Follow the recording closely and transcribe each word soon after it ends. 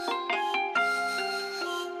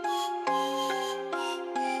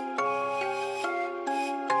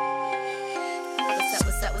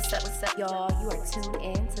What's up, y'all? You are tuned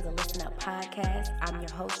in to the Listen Up podcast. I'm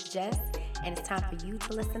your host, Jess, and it's time for you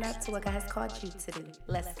to listen up to what God has called you to do.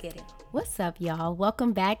 Let's get it. What's up, y'all?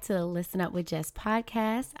 Welcome back to the Listen Up with Jess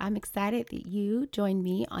podcast. I'm excited that you joined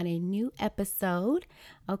me on a new episode.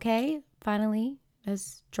 Okay, finally,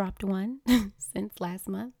 has dropped one since last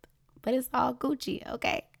month, but it's all Gucci,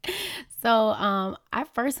 okay? So I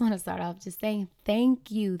first want to start off just saying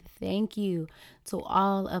thank you to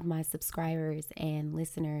all of my subscribers and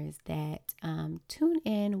listeners that tune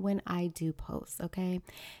in when I do post, okay?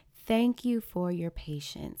 Thank you for your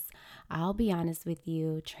patience. I'll be honest with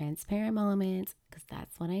you, transparent moments, because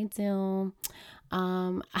that's what I do.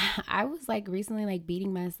 I was like recently like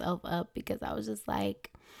beating myself up because I was just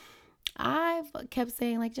like, I've kept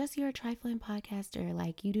saying like, Jess, you're a trifling podcaster.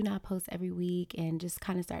 Like you do not post every week, and just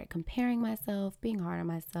kind of started comparing myself, being hard on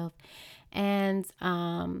myself. And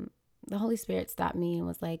the Holy Spirit stopped me and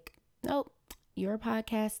was like, nope, your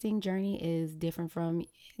podcasting journey is different from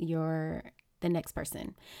the next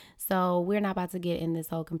person. So we're not about to get in this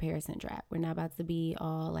whole comparison trap. We're not about to be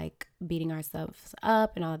all like beating ourselves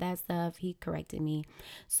up and all that stuff. He corrected me.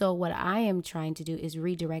 So what I am trying to do is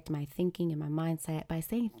redirect my thinking and my mindset by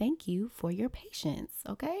saying thank you for your patience.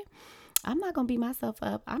 Okay. I'm not going to beat myself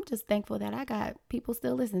up. I'm just thankful that I got people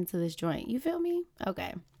still listening to this joint. You feel me?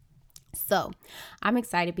 Okay. So I'm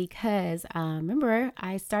excited because remember,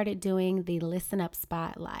 I started doing the Listen Up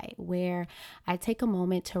Spotlight, where I take a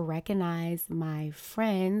moment to recognize my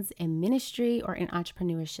friends in ministry or in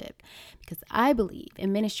entrepreneurship, because I believe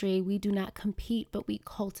in ministry, we do not compete, but we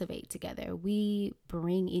cultivate together. We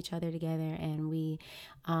bring each other together, and we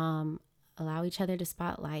allow each other to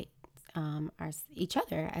spotlight each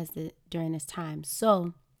other during this time.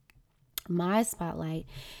 So my spotlight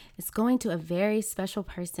is going to a very special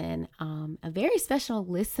person, a very special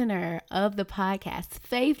listener of the podcast,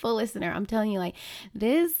 faithful listener. I'm telling you, like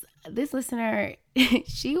this listener,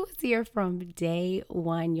 she was here from day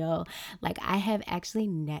one, yo. Like I have actually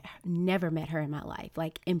never met her in my life,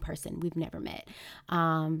 like in person. We've never met.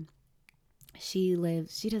 She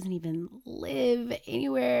doesn't even live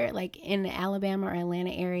anywhere like in the Alabama or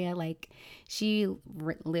Atlanta area. Like she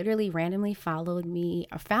literally randomly followed me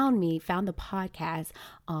or found the podcast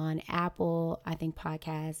on Apple, I think,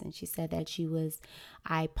 podcasts. And she said that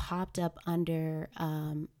I popped up under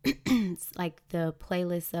like the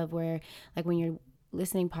playlist of where, like when you're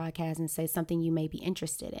listening podcasts and say something you may be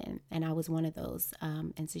interested in. And I was one of those.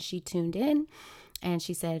 And so she tuned in. And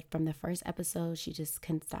she said from the first episode, she just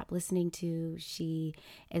couldn't stop listening to. She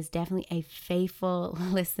is definitely a faithful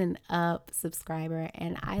Listen Up subscriber,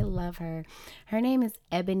 and I love her. Her name is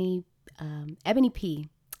Ebony P.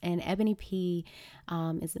 And Ebony P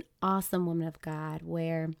is an awesome woman of God,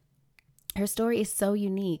 where her story is so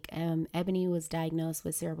unique. Ebony was diagnosed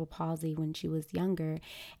with cerebral palsy when she was younger,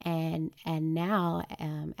 and now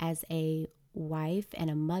as a wife and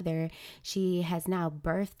a mother, she has now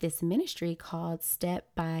birthed this ministry called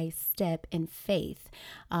Step by Step in Faith.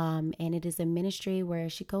 And it is a ministry where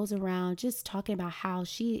she goes around just talking about how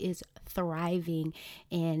she is thriving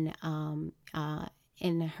in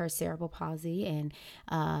her cerebral palsy,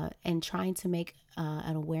 and trying to make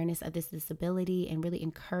an awareness of this disability, and really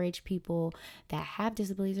encourage people that have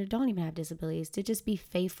disabilities or don't even have disabilities to just be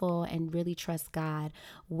faithful and really trust God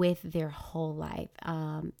with their whole life.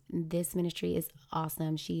 This ministry is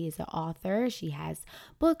awesome. She is an author. She has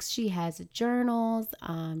books. She has journals.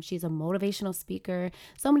 She's a motivational speaker.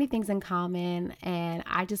 So many things in common. And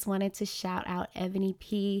I just wanted to shout out Ebony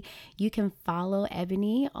P. You can follow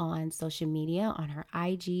Ebony on social media, on her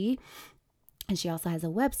IG. And she also has a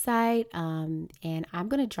website, and I'm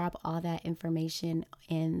going to drop all that information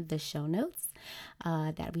in the show notes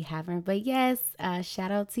that we have her. But yes,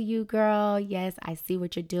 shout out to you, girl. Yes, I see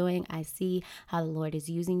what you're doing. I see how the Lord is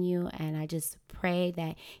using you, and I just pray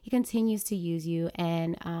that He continues to use you,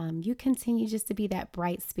 and you continue just to be that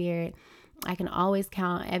bright spirit. I can always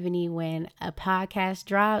count on Ebony when a podcast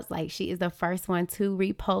drops. Like, she is the first one to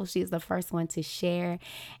repost. She is the first one to share.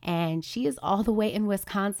 And she is all the way in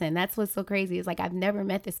Wisconsin. That's what's so crazy. It's like, I've never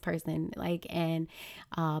met this person.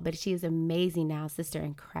 But she is amazing now, sister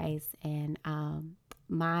in Christ. And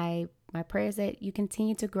my prayer is that you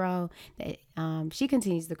continue to grow, that she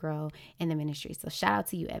continues to grow in the ministry. So shout out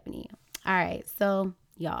to you, Ebony. All right. So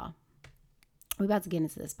y'all, we're about to get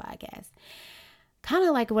into this podcast. Kind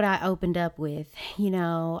of like what I opened up with,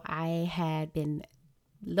 I had been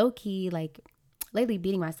low-key, like lately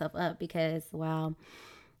beating myself up because, well,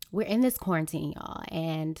 we're in this quarantine, y'all.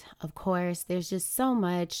 And of course, there's just so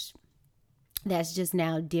much that's just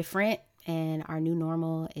now different, and our new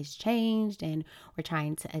normal is changed, and we're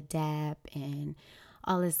trying to adapt and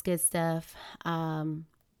all this good stuff.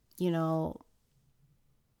 you know,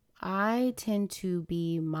 I tend to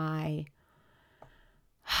be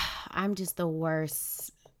I'm just the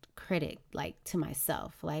worst critic, like to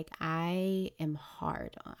myself. Like I am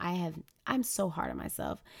hard. I'm so hard on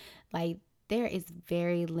myself. Like there is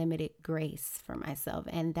very limited grace for myself.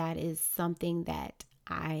 And that is something that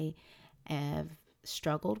I have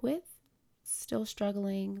struggled with, still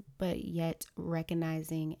struggling, but yet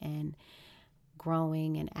recognizing and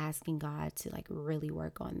growing and asking God to like really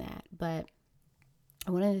work on that. But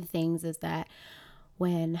one of the things is that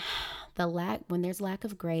when when there's lack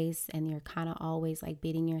of grace and you're kind of always like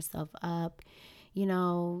beating yourself up, you're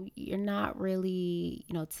not really,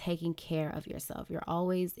 taking care of yourself. You're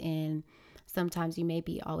always in Sometimes you may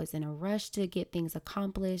be always in a rush to get things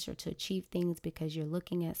accomplished or to achieve things because you're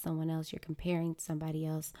looking at someone else, you're comparing to somebody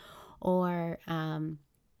else, or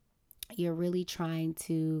you're really trying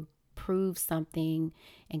to prove something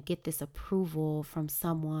and get this approval from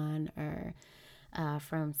someone or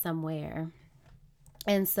from somewhere.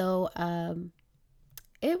 And so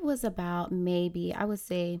it was about, maybe I would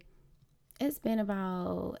say it's been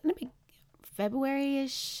about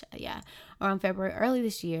February-ish. Yeah, around February, early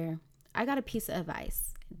this year, I got a piece of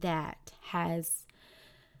advice that has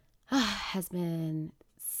been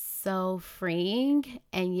so freeing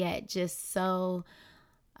and yet just so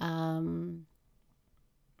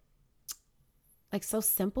so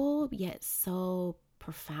simple yet so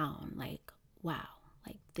profound. Like, wow.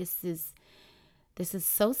 Like this is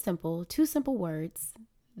so simple, two simple words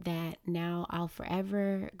that now I'll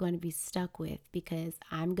forever going to be stuck with because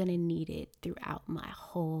I'm going to need it throughout my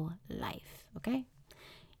whole life. Okay?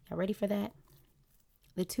 Y'all ready for that?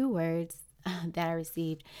 The two words that I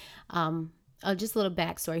received, just a little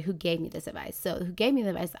backstory, who gave me this advice. So who gave me the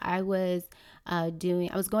advice, I was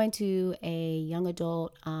going to a young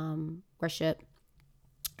adult worship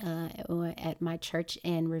at my church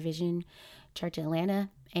in Revision Church, Atlanta.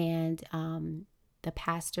 And the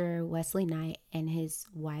pastor, Wesley Knight, and his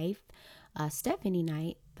wife, Stephanie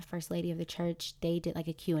Knight, the first lady of the church, they did like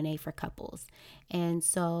a Q&A for couples. And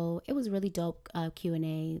so it was really dope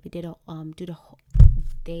Q&A.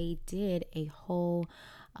 They did a whole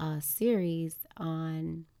series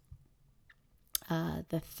on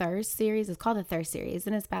the Thirst series. It's called the Thirst series,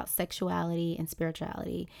 and it's about sexuality and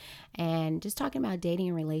spirituality and just talking about dating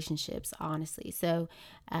and relationships, honestly. So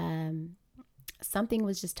something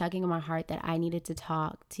was just tugging on my heart that I needed to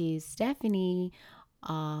talk to Stephanie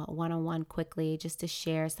one-on-one quickly, just to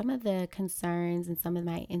share some of the concerns and some of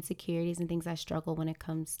my insecurities and things I struggle when it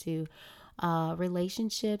comes to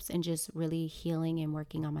relationships and just really healing and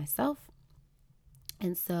working on myself.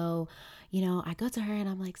 And so, I go to her and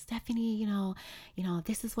I'm like, Stephanie,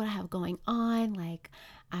 this is what I have going on. Like,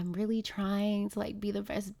 I'm really trying to like be the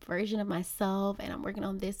best version of myself, and I'm working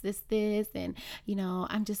on this, and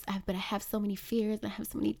but I have so many fears and I have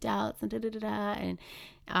so many doubts and da da da da.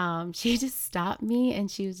 And she just stopped me and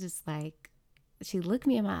she was just like, she looked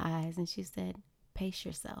me in my eyes and she said, "Pace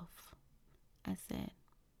yourself." I said,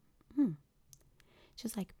 She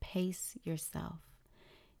was like, "Pace yourself.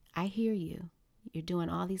 I hear you. You're doing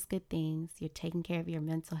all these good things. You're taking care of your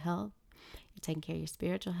mental health. You're taking care of your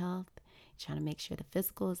spiritual health. You're trying to make sure the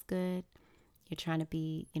physical is good. You're trying to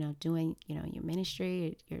be, doing, your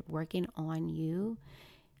ministry. You're working on you.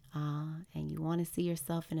 And you want to see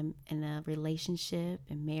yourself in a relationship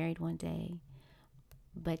and married one day."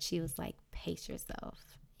 But she was like, "Pace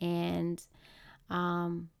yourself." And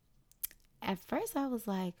at first I was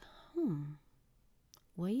like,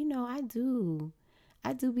 well, I do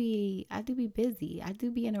be busy. I do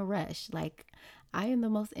be in a rush. Like, I am the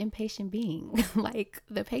most impatient being. Like,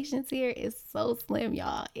 the patience here is so slim,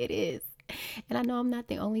 y'all. It is. And I know I'm not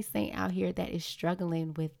the only saint out here that is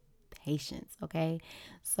struggling with patience. Okay.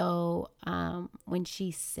 So, when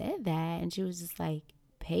she said that and she was just like,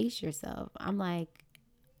 "Pace yourself," I'm like,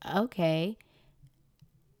 okay,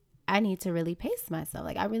 I need to really pace myself.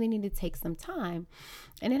 Like, I really need to take some time.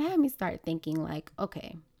 And it had me start thinking, like,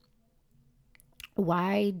 okay,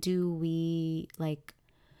 why do we like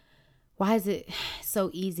why is it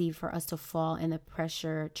so easy for us to fall in the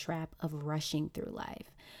pressure trap of rushing through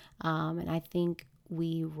life? And I think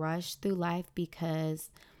we rush through life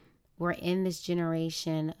because we're in this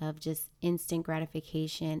generation of just instant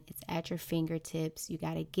gratification. It's at your fingertips. You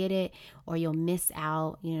got to get it or you'll miss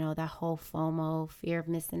out. That whole FOMO, fear of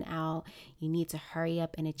missing out. You need to hurry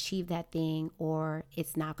up and achieve that thing or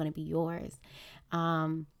it's not going to be yours.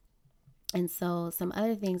 And so some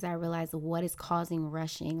other things I realized of what is causing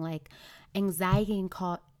rushing, like anxiety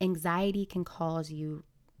can cause you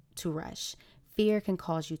to rush. fear can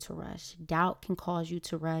cause you to rush. Doubt can cause you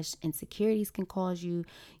to rush. Insecurities can cause you,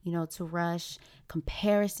 to rush.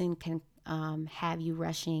 Comparison can have you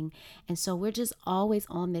rushing. And so we're just always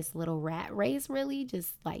on this little rat race, really,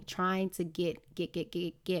 just like trying to get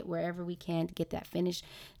wherever we can to get that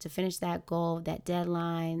to finish that goal, that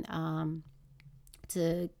deadline,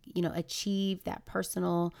 to achieve that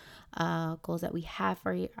personal goals that we have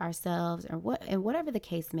for ourselves, or whatever the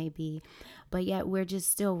case may be. But yet we're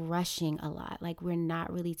just still rushing a lot. Like, we're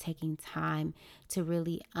not really taking time to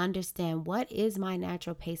really understand what is my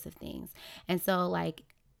natural pace of things. And so, like,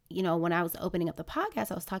 when I was opening up the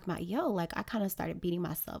podcast, I was talking about, like, I kind of started beating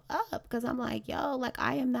myself up because I'm like, like,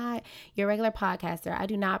 I am not your regular podcaster. I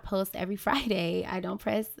do not post every Friday. I don't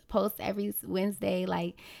post every Wednesday.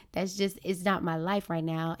 Like, it's not my life right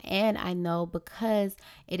now. And I know, because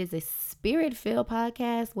it is a spirit-filled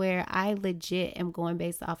podcast where I legit am going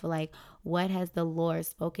based off of like, what has the Lord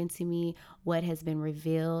spoken to me? What has been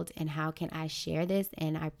revealed? And how can I share this?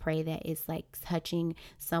 And I pray that it's like touching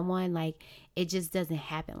someone. Like, it just doesn't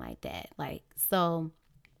happen like that. Like, so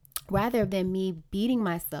rather than me beating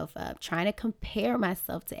myself up, trying to compare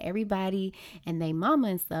myself to everybody and they mama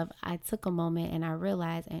and stuff, I took a moment and I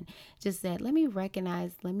realized and just said, let me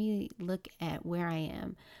look at where I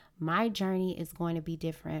am. My journey is going to be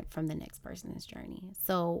different from the next person's journey.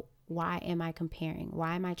 So why am I comparing?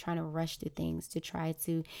 Why am I trying to rush through things to try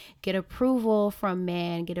to get approval from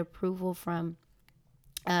man, get approval from,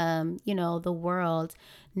 the world,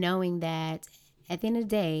 knowing that at the end of the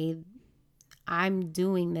day, I'm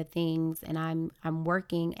doing the things and I'm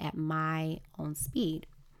working at my own speed.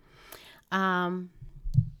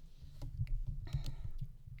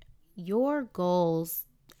 Your goals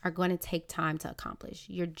are going to take time to accomplish.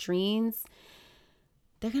 Your dreams,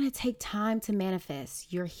 they're going to take time to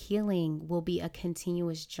manifest. Your healing will be a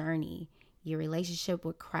continuous journey. Your relationship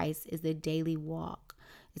with Christ is a daily walk.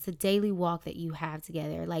 It's a daily walk that you have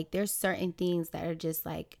together. Like, there's certain things that are just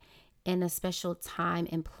like in a special time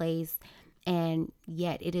and place, and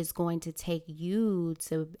yet it is going to take you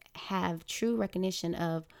to have true recognition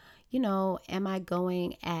of, am I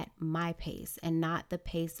going at my pace and not the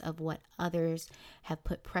pace of what others have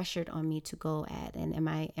put pressured on me to go at? And am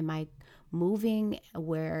I moving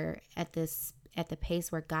where at the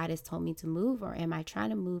pace where God has told me to move, or am I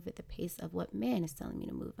trying to move at the pace of what man is telling me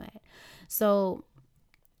to move at? So,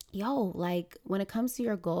 like, when it comes to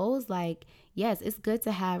your goals, like, yes, it's good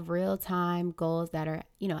to have real time goals that are,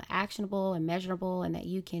 actionable and measurable and that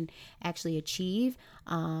you can actually achieve.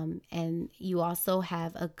 And you also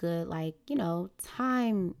have a good, like,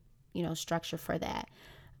 time, structure for that.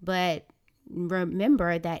 But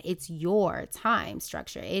remember that it's your time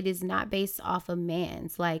structure. It is not based off of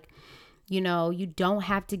man's. Like, you don't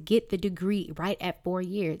have to get the degree right at 4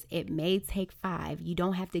 years. It may take 5. You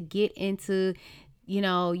don't have to get into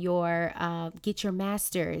get your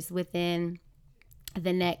master's within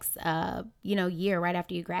the next, year right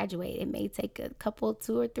after you graduate. It may take a couple,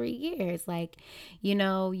 2 or 3 years. Like, you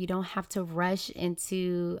don't have to rush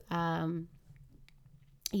into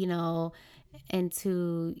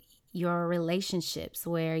your relationships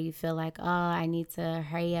where you feel like, oh, I need to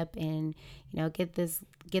hurry up and, get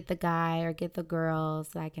the guy or get the girl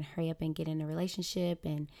so I can hurry up and get in a relationship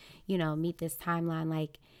and, meet this timeline.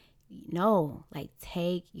 Like, no, like,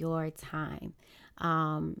 take your time.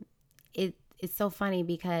 It's so funny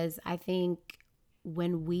because I think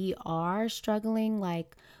when we are struggling,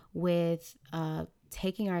 like, with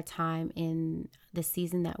taking our time in the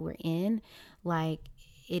season that we're in, like,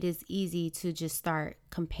 it is easy to just start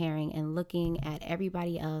comparing and looking at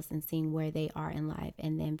everybody else and seeing where they are in life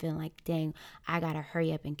and then feeling like, dang, I gotta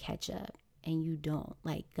hurry up and catch up. And you don't.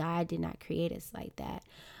 Like, God did not create us like that.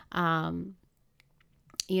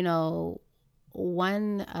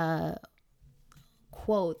 One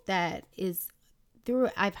quote that is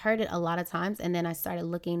I've heard it a lot of times, and then I started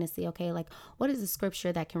looking to see, okay, like, what is the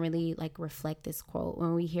scripture that can really like reflect this quote?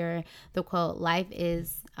 When we hear the quote, life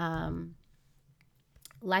is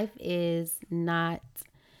not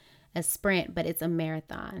a sprint, but it's a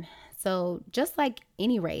marathon. So just like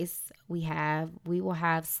any race we will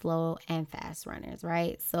have slow and fast runners,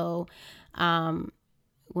 right? So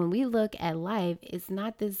when we look at life, it's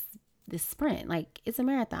not this sprint. Like, it's a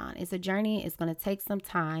marathon. It's a journey. It's going to take some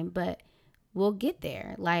time, but we'll get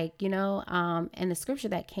there. Like, and the scripture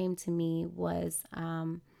that came to me was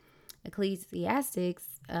Ecclesiastes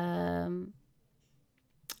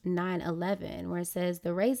 9:11, where it says,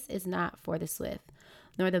 the race is not for the swift,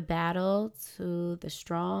 nor the battle to the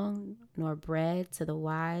strong, nor bread to the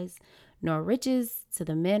wise, nor riches to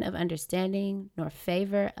the men of understanding, nor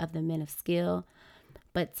favor of the men of skill,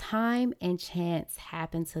 but time and chance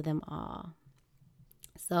happen to them all.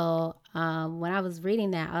 So when I was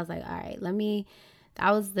reading that, I was like, all right,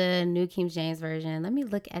 that was the New King James Version. Let me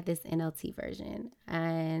look at this NLT version.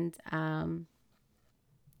 And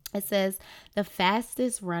it says, the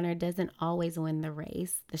fastest runner doesn't always win the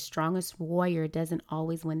race. The strongest warrior doesn't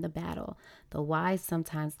always win the battle. The wise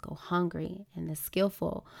sometimes go hungry, and the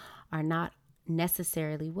skillful are not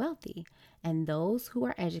necessarily wealthy. And those who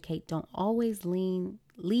are educated don't always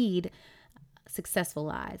lead successful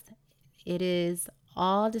lives. It is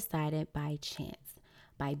all decided by chance,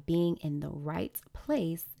 by being in the right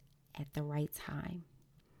place at the right time.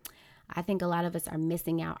 I think a lot of us are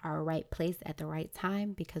missing out our right place at the right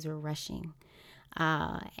time because we're rushing.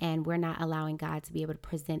 And we're not allowing God to be able to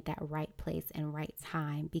present that right place and right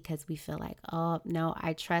time because we feel like, oh, no,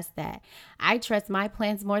 I trust that. I trust my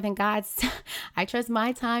plans more than God's. I trust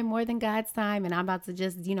my time more than God's time. And I'm about to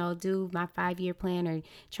just, do my 5-year plan or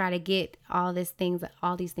try to get all these things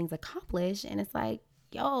accomplished. And it's like,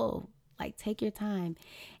 yo, like, take your time.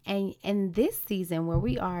 And in this season where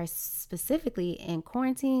we are specifically in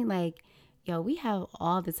quarantine, like, yo, we have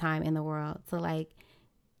all the time in the world to, like,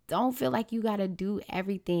 don't feel like you got to do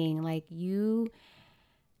everything. Like, you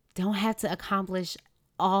don't have to accomplish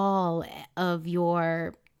all of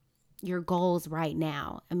your goals right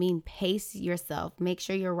now. I mean, pace yourself. Make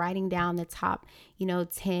sure you're writing down the top,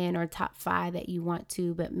 10 or top 5 that you want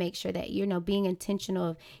to, but make sure that you're being intentional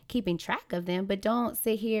of keeping track of them, but don't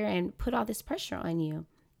sit here and put all this pressure on you.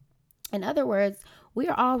 In other words, we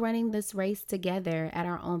are all running this race together at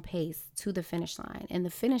our own pace to the finish line. And the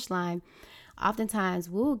finish line, oftentimes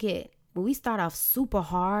when we start off super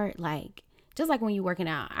hard, like just like when you're working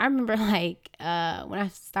out. I remember like when I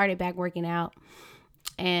started back working out,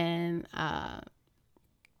 and I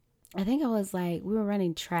think I was like, we were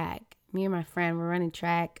running track. Me and my friend were running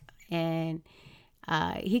track, and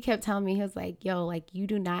he kept telling me, he was like, yo, like, you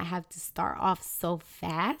do not have to start off so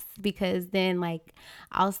fast, because then like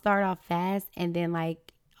I'll start off fast, and then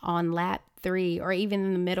like on lap 3 or even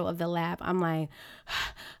in the middle of the lap, I'm like,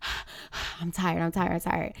 I'm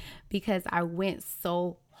tired, because I went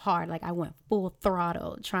so hard. Like, I went full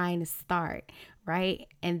throttle trying to start, right?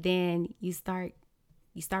 And then you start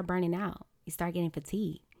burning out. You start getting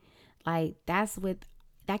fatigued. Like,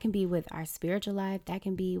 that can be with our spiritual life, that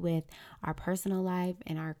can be with our personal life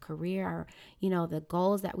and our career, our, the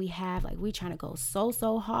goals that we have. Like, we trying to go so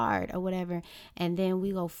hard or whatever, and then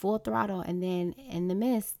we go full throttle, and then in the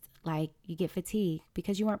midst, like, you get fatigued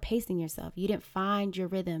because you weren't pacing yourself. You didn't find your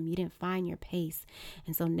rhythm. You didn't find your pace.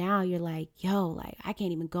 And so now you're like, yo, like, I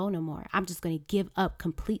can't even go no more. I'm just going to give up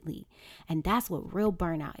completely. And that's what real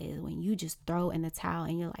burnout is, when you just throw in the towel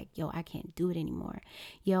and you're like, yo, I can't do it anymore.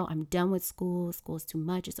 Yo, I'm done with school. School's too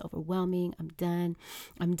much. It's overwhelming. I'm done.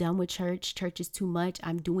 I'm done with church. Church is too much.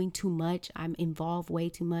 I'm doing too much. I'm involved way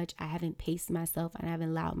too much. I haven't paced myself, and I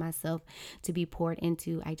haven't allowed myself to be poured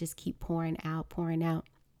into. I just keep pouring out.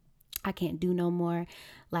 I can't do no more.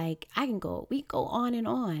 Like, we go on and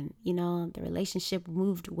on. The relationship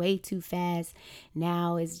moved way too fast.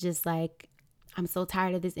 Now it's just like, I'm so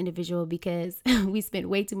tired of this individual because we spent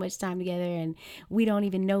way too much time together and we don't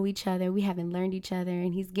even know each other. We haven't learned each other,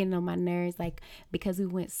 and he's getting on my nerves, like, because we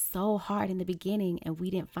went so hard in the beginning and we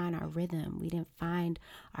didn't find our rhythm. We didn't find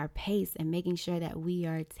our pace, and making sure that we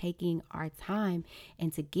are taking our time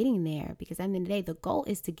into getting there, because at the end of the day, the goal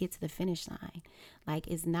is to get to the finish line. Like,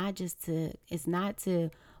 it's not to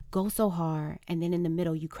go so hard and then in the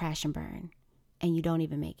middle you crash and burn and you don't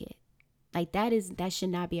even make it. Like, that should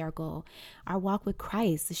not be our goal. Our walk with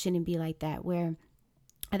Christ shouldn't be like that, where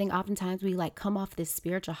I think oftentimes we like come off this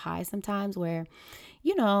spiritual high sometimes where,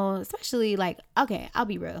 especially like, okay, I'll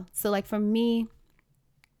be real. So like for me,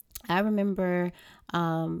 I remember,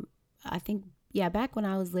 I think, yeah, back when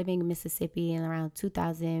I was living in Mississippi in around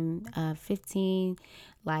 2015,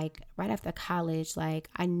 like right after college, like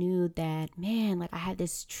I knew that, man, like I had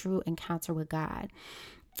this true encounter with God.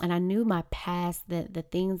 And I knew my past, the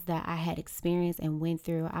things that I had experienced and went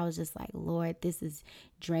through. I was just like, Lord, this is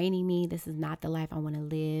draining me. This is not the life I want to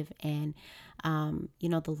live. And,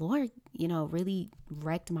 the Lord, really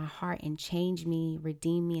wrecked my heart and changed me,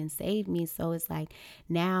 redeemed me, and saved me. So it's like,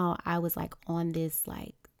 now I was like on this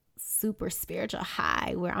like super spiritual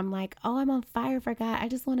high where I'm like, oh, I'm on fire for God. I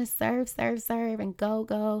just want to serve and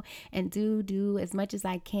go and do as much as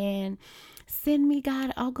I can. Send me,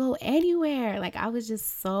 God, I'll go anywhere. Like, I was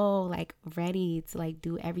just so like ready to like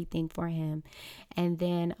do everything for him. And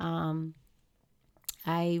then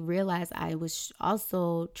I realized I was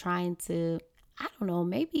also trying to, I don't know,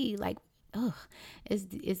 maybe like,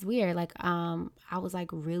 it's weird. Like, I was like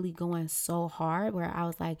really going so hard where I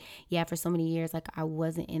was like, yeah, for so many years, like I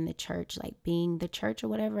wasn't in the church, like being the church or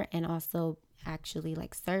whatever. And also actually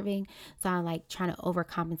like serving. So I'm like trying to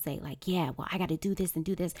overcompensate, like, yeah, well, I got to do this and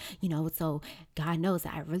do this, so God knows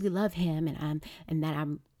that I really love him, and that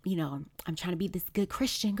I'm trying to be this good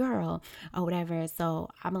Christian girl or whatever. So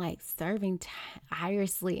I'm like serving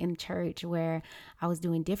tirelessly in church, where I was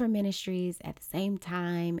doing different ministries at the same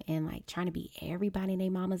time, and like trying to be everybody and their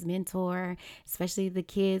mama's mentor, especially the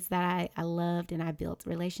kids that I loved and I built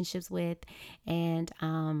relationships with. And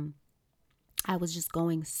I was just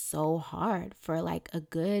going so hard for like a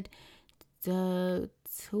good 2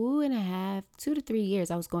 to 3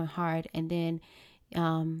 years. I was going hard, and then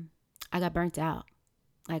I got burnt out.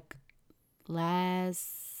 Like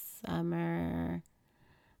last summer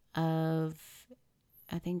of,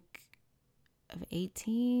 I think, of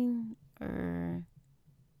 18, or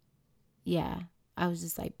yeah, I was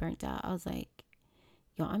just like burnt out. I was like,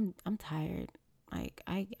 yo, I'm tired. Like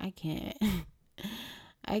I can't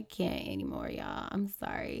I can't anymore, y'all. I'm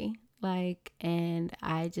sorry. Like, and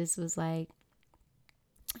I just was like,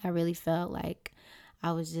 I really felt like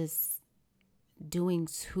I was just doing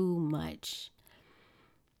too much.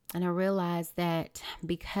 And I realized that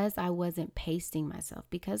because I wasn't pacing myself,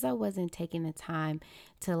 because I wasn't taking the time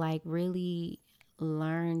to like really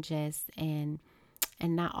learn just and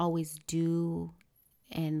not always do,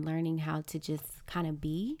 and learning how to just kind of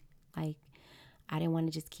be, like, I didn't want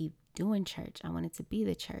to just keep doing church. I wanted to be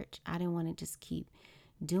the church. I didn't want to just keep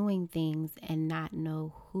doing things and not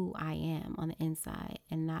know who I am on the inside,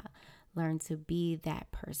 and not learn to be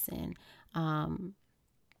that person.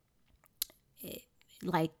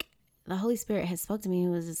 Like the Holy Spirit has spoke to me. It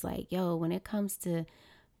was just like, yo, when it comes to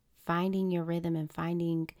finding your rhythm and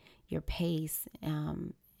finding your pace,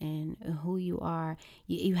 and who you are,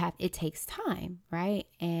 you have, it takes time, right?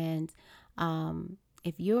 And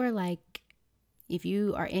if you're like, if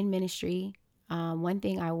you are in ministry, one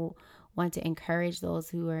thing I will want to encourage those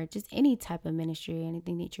who are just any type of ministry,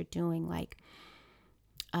 anything that you're doing, like,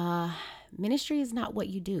 ministry is not what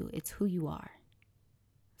you do, it's who you are.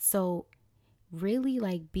 So really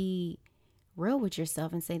like be real with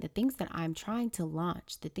yourself and say, the things that I'm trying to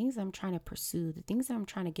launch, the things I'm trying to pursue, the things that I'm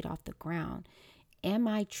trying to get off the ground, am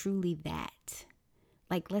I truly that?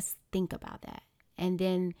 Like, let's think about that. And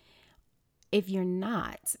then if you're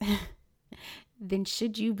not, then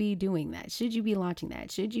should you be doing that? Should you be launching that?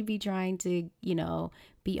 Should you be trying to,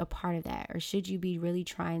 be a part of that? Or should you be really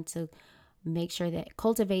trying to make sure that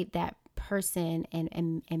cultivate that person,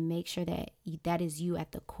 and make sure that that is you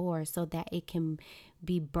at the core, so that it can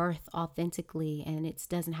be birthed authentically, and it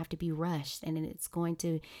doesn't have to be rushed, and it's going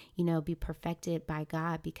to, be perfected by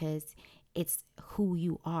God, because it's who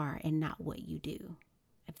you are and not what you do,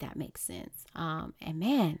 if that makes sense. And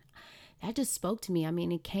man, that just spoke to me. I mean,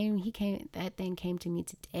 that thing came to me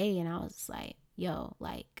today, and I was like, yo,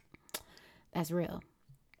 like, that's real.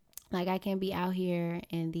 Like, I can't be out here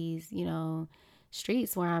in these,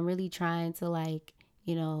 streets where I'm really trying to, like,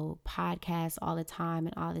 podcast all the time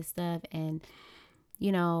and all this stuff. And,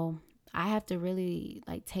 I have to really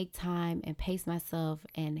like take time and pace myself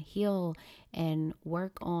and heal and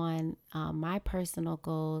work on my personal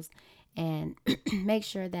goals, and make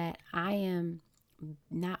sure that I am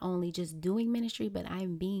not only just doing ministry, but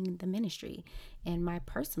I'm being the ministry in my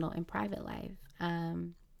personal and private life.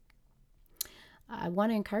 I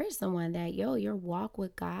want to encourage someone that, your walk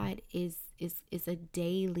with God is a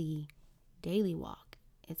daily walk.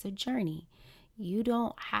 It's a journey. You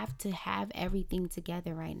don't have to have everything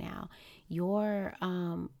together right now. Your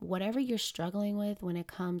whatever you're struggling with when it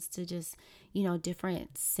comes to just,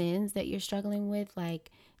 different sins that you're struggling with,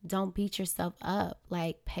 like, don't beat yourself up.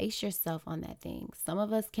 Like, pace yourself on that thing. Some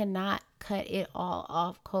of us cannot cut it all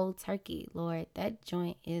off cold turkey. Lord, that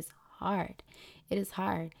joint is hard. It is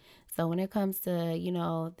hard. So when it comes to,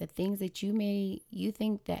 the things that you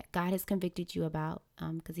think that God has convicted you about,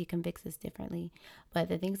 because he convicts us differently, but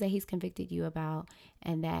the things that he's convicted you about,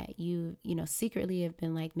 and that you secretly have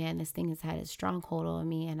been like, man, this thing has had a stronghold on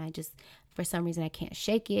me, and I just, for some reason, I can't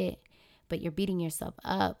shake it, but you're beating yourself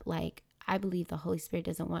up. Like, I believe the Holy Spirit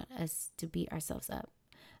doesn't want us to beat ourselves up.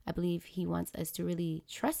 I believe he wants us to really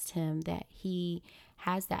trust him, that he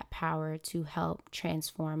has that power to help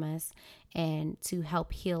transform us and to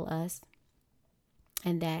help heal us,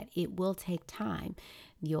 and that it will take time.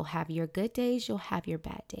 You'll have your good days, you'll have your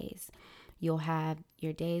bad days. You'll have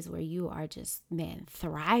your days where you are just, man,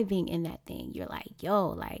 thriving in that thing. You're like, yo,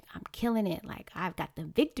 like, I'm killing it. Like, I've got the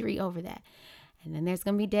victory over that. And then there's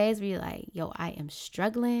going to be days where you're like, yo, I am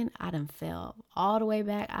struggling. I done fell all the way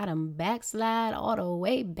back. I done backslide all the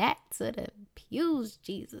way back to the pews.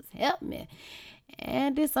 Jesus, help me.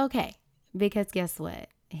 And it's okay. Because guess what?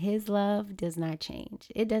 His love does not change.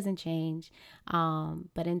 It doesn't change.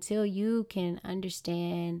 But until you can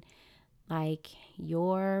understand like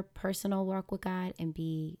your personal walk with God and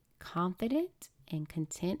be confident and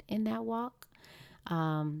content in that walk,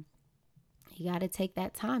 um, you got to take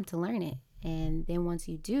that time to learn it. And then once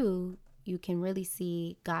you do, you can really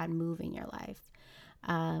see God move in your life.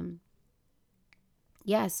 Um,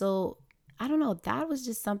 yeah, so I don't know. That was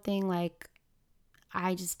just something like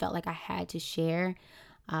I just felt like I had to share.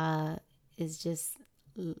 Is just,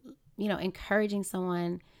 encouraging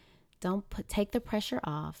someone. Take the pressure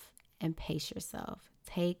off and pace yourself.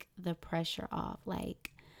 Take the pressure off.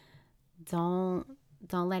 Like, don't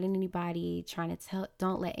let anybody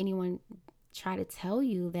don't let anyone try to tell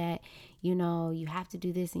you that, you have to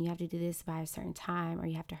do this and you have to do this by a certain time or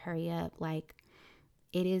you have to hurry up. Like,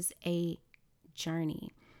 it is a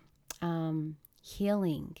journey.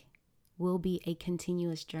 Healing will be a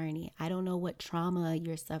continuous journey. I don't know what trauma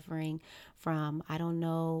you're suffering from. I don't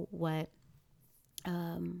know what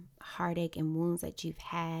heartache and wounds that you've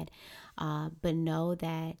had, but know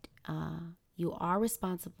that you are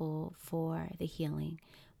responsible for the healing,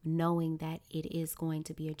 knowing that it is going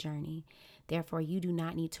to be a journey. Therefore, you do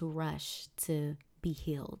not need to rush to be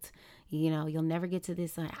healed. You'll never get to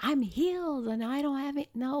this, I'm healed and I don't have it.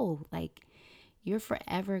 No, like, you're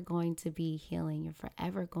forever going to be healing. You're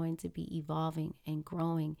forever going to be evolving and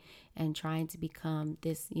growing and trying to become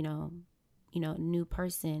this, new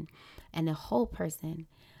person and a whole person.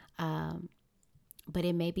 But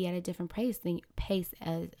it may be at a different pace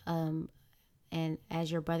as and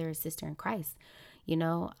as your brother or sister in Christ.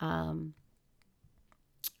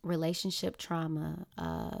 Relationship trauma,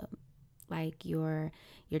 like your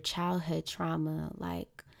childhood trauma,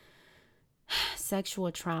 like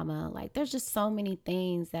sexual trauma. Like, there's just so many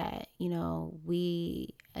things that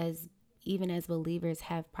we even as believers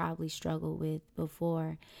have probably struggled with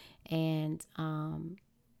before, and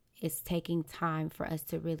it's taking time for us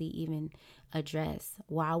to really even address.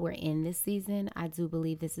 While we're in this season, I do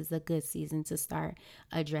believe this is a good season to start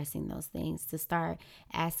addressing those things, to start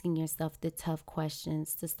asking yourself the tough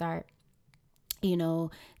questions, to start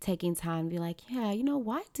taking time to be like, yeah,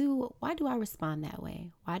 why do I respond that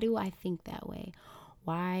way? Why do I think that way?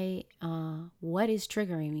 Why what is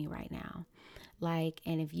triggering me right now? Like,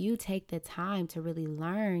 and if you take the time to really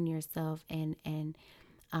learn yourself and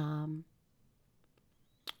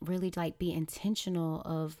really like be intentional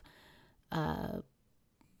of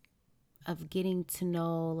getting to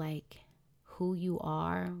know like who you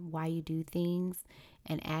are, why you do things,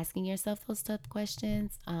 and asking yourself those tough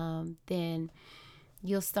questions, then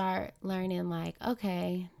you'll start learning like,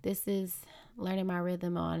 okay, this is learning my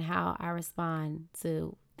rhythm on how I respond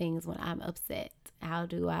to things when I'm upset. How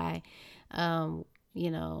do I, how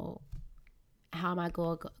am I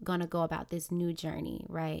gonna go about this new journey,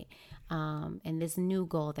 right? And this new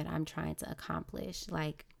goal that I'm trying to accomplish,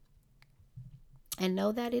 like, and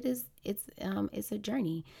know that it's a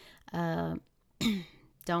journey. Um,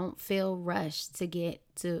 don't feel rushed to get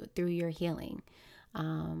through your healing,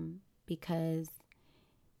 because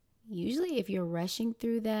usually if you're rushing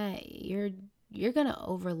through that, you're gonna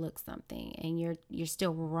overlook something, and you're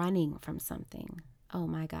still running from something. Oh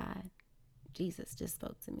my God, Jesus just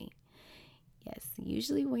spoke to me. Yes,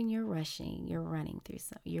 usually when you're rushing, you're running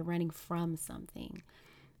from something.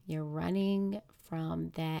 You're running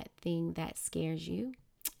from that thing that scares you,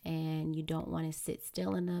 and you don't want to sit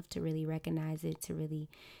still enough to really recognize it, to really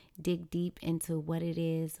dig deep into what it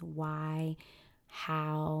is, why,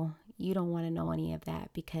 how. You don't want to know any of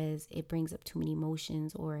that because it brings up too many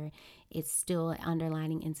emotions, or it's still an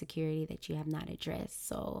underlying insecurity that you have not addressed.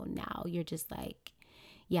 So now you're just like,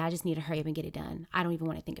 yeah, I just need to hurry up and get it done. I don't even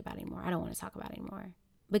want to think about it anymore. I don't want to talk about it anymore.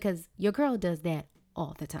 Because your girl does that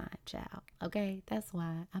all the time, child. Okay? That's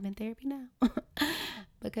why I'm in therapy now.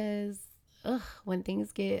 Because when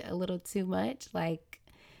things get a little too much, like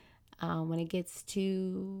when it gets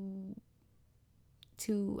too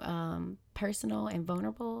personal and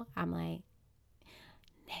vulnerable, I'm like,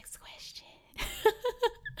 next question.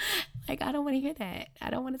 Like, I don't want to hear that. I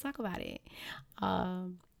don't want to talk about it.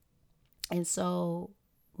 And so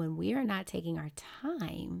when we are not taking our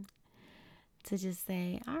time to just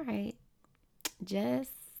say, all right,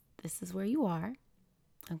 just this is where you are,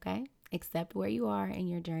 okay? Accept where you are in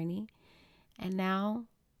your journey. And now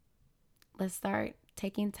let's start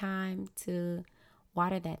taking time to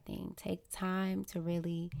water that thing. Take time to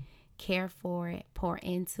really care for it, pour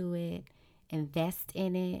into it, invest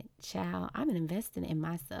in it. Child, I'm investing in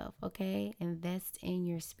myself, okay? Invest in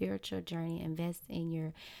your spiritual journey, invest in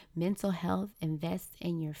your mental health, invest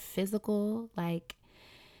in your physical, like,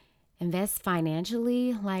 invest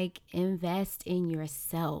financially, like invest in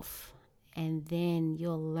yourself. And then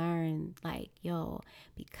you'll learn, like, yo,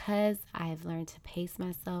 because I've learned to pace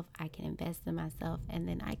myself, I can invest in myself, and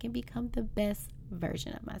then I can become the best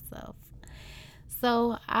version of myself.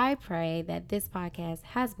 So I pray that this podcast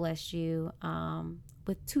has blessed you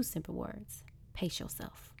with two simple words: pace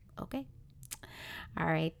yourself. Okay. All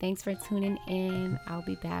right. Thanks for tuning in. I'll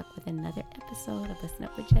be back with another episode of Listen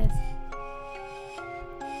Up with Jess.